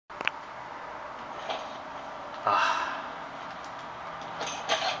Ah.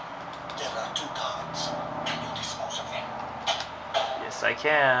 There are 2 cards. Can you dispose of them? Yes, I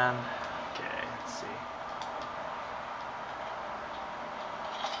can. Okay, let's see.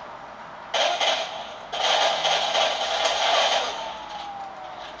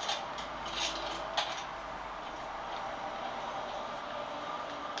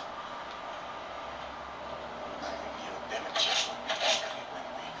 I knew Demetjev would be angry when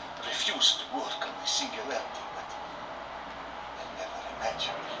we refused to work on the Singularity, but I never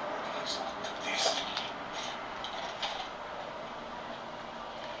imagined he would resort to this.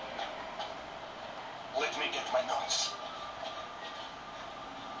 Let me get my notes.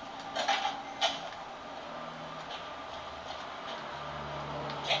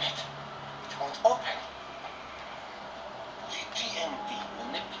 Damn it! It won't open. The TNT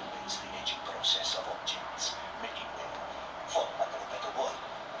manipulates the aging process of objects, making them, for lack of a better word,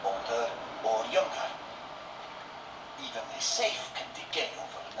 older or younger. Even a safe can decay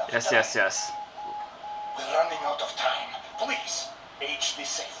over enough Yes, time. yes. We're running out of time. Please, age the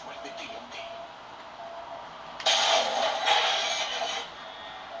safe with the TNT.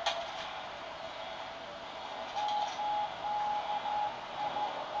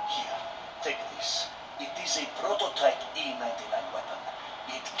 Here, take this. It is a prototype E99 weapon.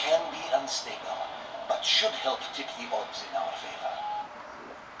 It can be unstable, but should help tip the odds in our favor.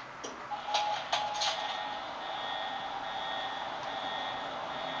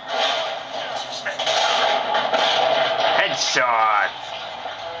 Headshot!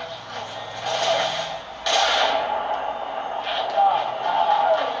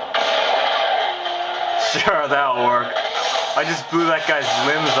 Sure, that'll work. I just blew that guy's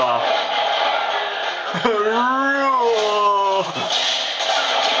limbs off.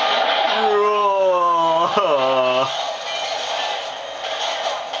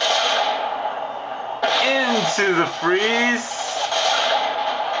 Into the freeze.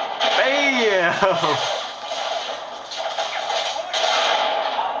 Bam!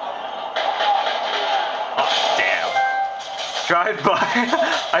 Oh, damn. Drive by.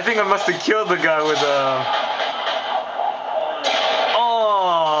 I think I must have killed the guy with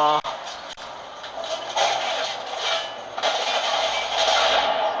Oh.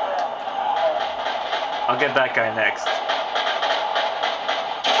 I'll get that guy next.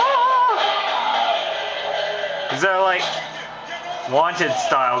 Is there like Wanted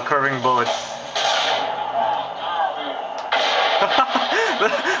style curving bullets?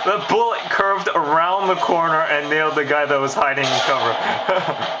 the bullet curved around the corner and nailed the guy that was hiding in cover.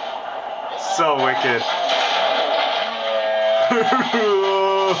 So wicked.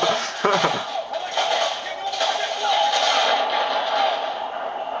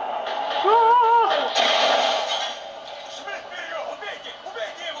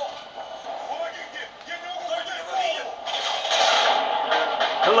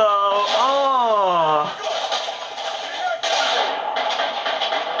 Hello. Oh.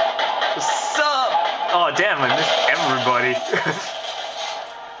 What's up? Oh damn! I missed everybody.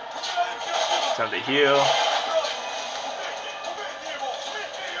 Time to heal.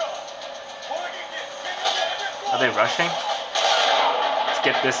 Are they rushing? Let's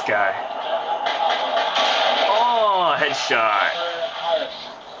get this guy. Oh, headshot.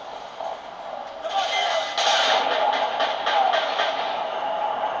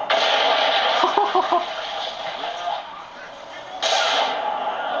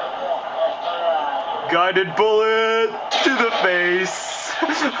 Guided bullet to the face.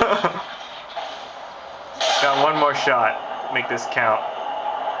 Got one more shot. Make this count.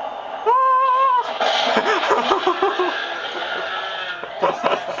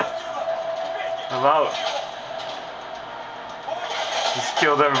 I'm out. Just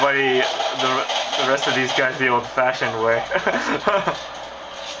killed everybody, the rest of these guys the old-fashioned way.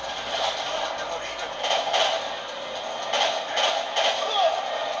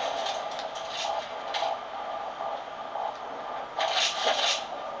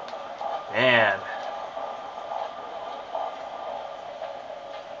 Man.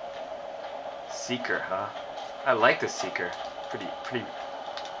 Seeker, huh? I like the Seeker. Pretty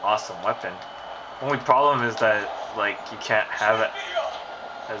awesome weapon. Only problem is that, like, you can't have it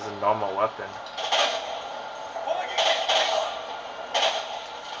as a normal weapon.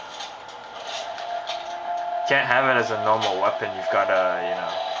 Can't have it as a normal weapon. You've gotta, you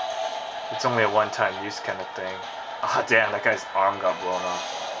know, it's only a one-time use kind of thing. Oh damn, that guy's arm got blown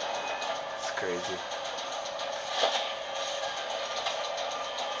off. It's crazy.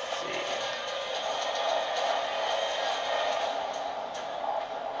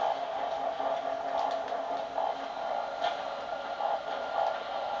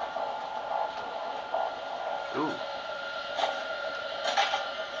 Ooh.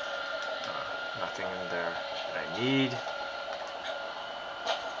 Nothing in there that I need.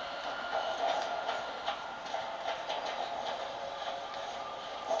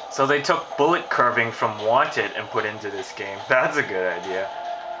 So they took bullet curving from Wanted and put into this game. That's a good idea.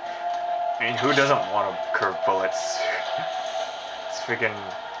 I mean, who doesn't want to curve bullets? It's freaking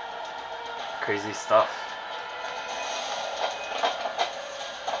crazy stuff.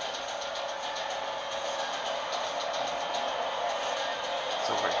 It's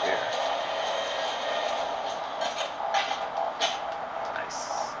over here. Nice.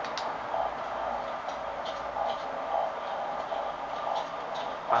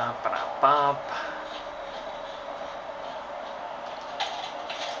 Bum, ba-dum, bump.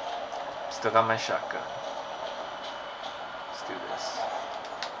 Still got my shotgun. Let's do this.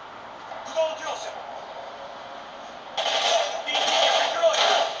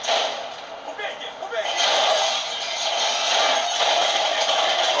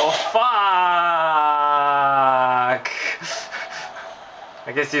 Oh fuck!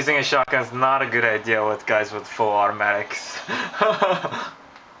 I guess using a shotgun is not a good idea with guys with full automatics.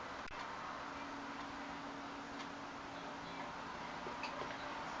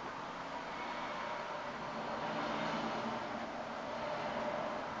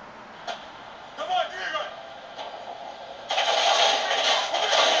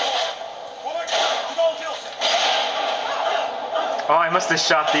 Oh, I must have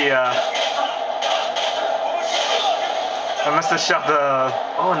shot the,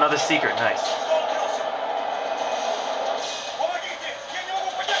 oh, another secret, nice.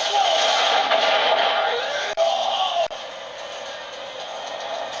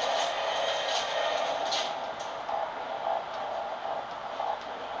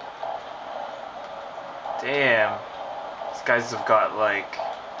 Damn. These guys have got, like,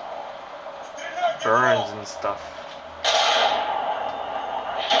 burns and stuff.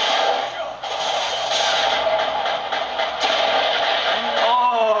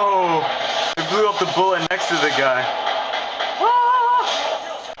 Blew up the bullet next to the guy. Ah!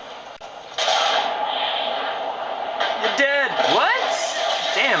 You're dead. What?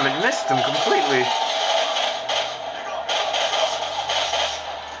 Damn, it missed him completely.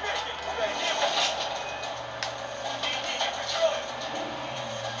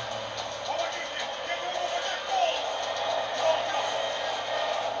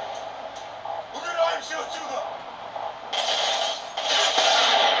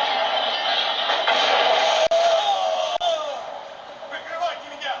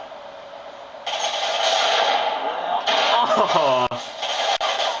 Oh.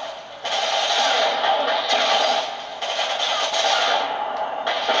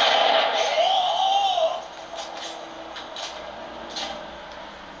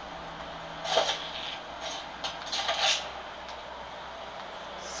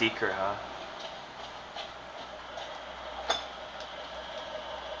 Seeker, huh?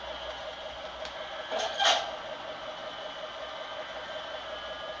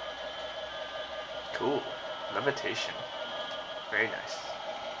 Cool. Levitation. Very nice.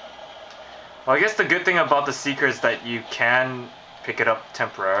 Well, I guess the good thing about the Seeker is that you can pick it up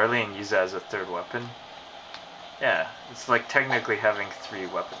temporarily and use it as a third weapon. Yeah, it's like technically having 3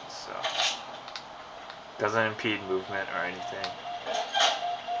 weapons, so doesn't impede movement or anything.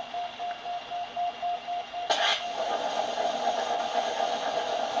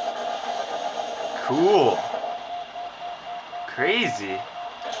 Cool. Crazy.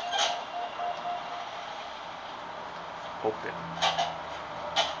 Open.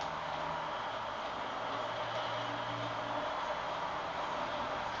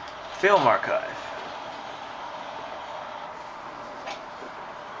 Film archive.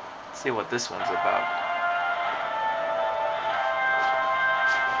 Let's see what this one's about.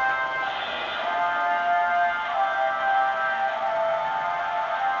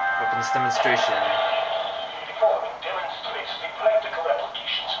 Weapons demonstration. The following demonstrates the practical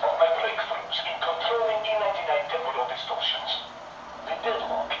applications of my breakthroughs in controlling E99 temporal distortions. The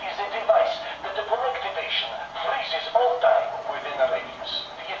deadlock is a device that upon activation freezes all time within a radius.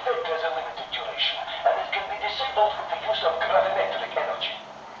 The effect has a limited duration, and it can be disabled with the use of gravimetric energy.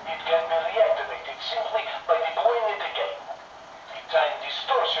 It can be reactivated simply by deploying it again. The time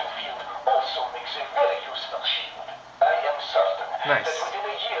distortion field also makes a very useful shield. I am certain that within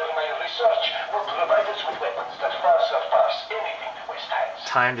a year my research will provide us with weapons that far surpass anything the West has.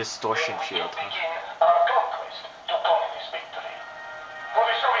 Time distortion field, huh? Begin our conquest to communist victory. For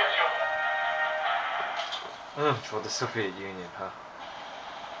the Soviet Union. For the Soviet Union, huh?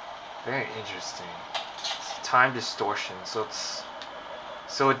 Very interesting. It's time distortion, so it's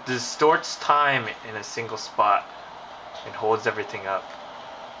So it distorts time in a single spot and holds everything up.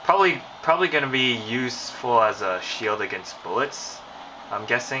 Probably gonna be useful as a shield against bullets, I'm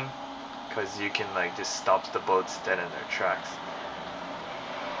guessing, because you can like just stop the bullets dead in their tracks.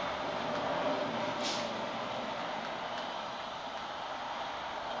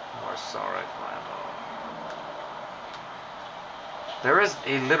 More assault rifle ammo. There is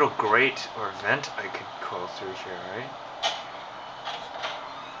a little grate or vent I could go through here, right?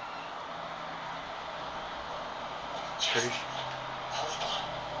 Pretty sure.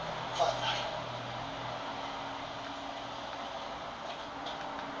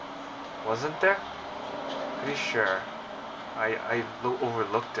 Wasn't there? Pretty sure. I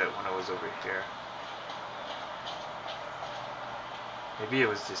overlooked it when I was over here. Maybe it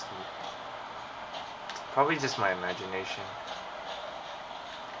was just probably just my imagination.